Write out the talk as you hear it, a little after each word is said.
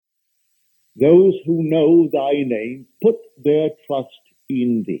Those who know thy name put their trust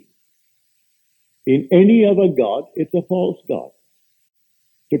in thee. In any other God, it's a false God.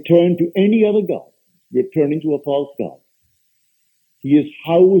 To turn to any other God, you're turning to a false God. He is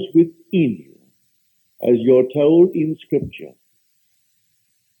housed within you, as you're told in Scripture.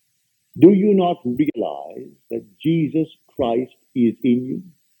 Do you not realize that Jesus Christ is in you?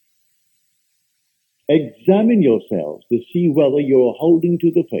 Examine yourselves to see whether you're holding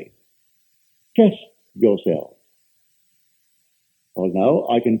to the faith. Test yourselves. Well,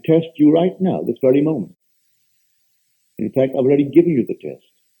 now, I can test you right now, this very moment. In fact, I've already given you the test.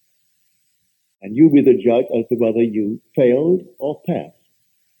 And you be the judge as to whether you failed or passed.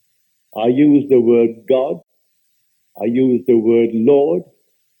 I use the word God. I use the word Lord.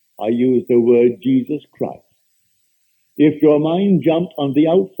 I use the word Jesus Christ. If your mind jumped on the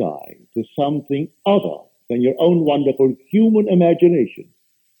outside to something other than your own wonderful human imagination,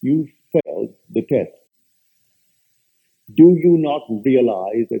 you failed the test. Do you not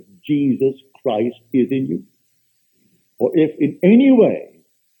realize that Jesus Christ is in you? Or if in any way,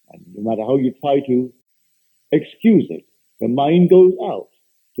 and no matter how you try to excuse it, the mind goes out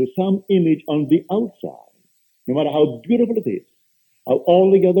to some image on the outside, no matter how beautiful it is, how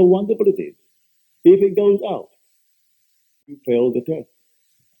altogether wonderful it is, if it goes out, you fail the test.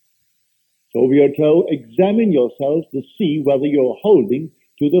 So we are told, examine yourselves to see whether you're holding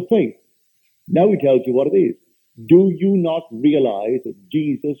to the faith. Now he tells you what it is. Do you not realize that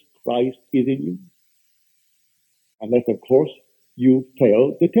Jesus Christ is in you? Unless, of course, you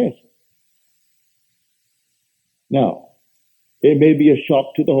failed the test. Now, it may be a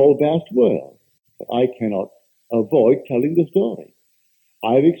shock to the whole vast world, but I cannot avoid telling the story.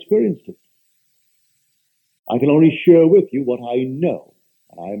 I've experienced it. I can only share with you what I know.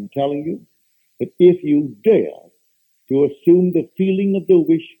 And I'm telling you that if you dare to assume the feeling of the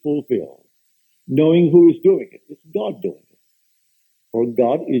wish fulfilled, knowing who is doing it, it's God doing it. For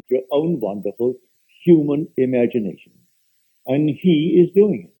God is your own wonderful human imagination. And he is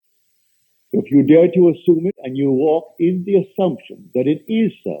doing it. If you dare to assume it and you walk in the assumption that it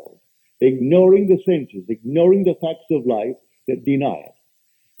is so, ignoring the senses, ignoring the facts of life that deny it,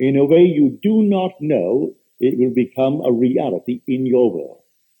 in a way you do not know, it will become a reality in your world.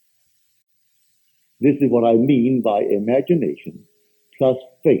 This is what I mean by imagination plus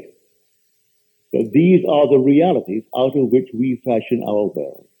faith. So these are the realities out of which we fashion our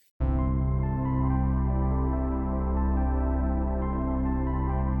world.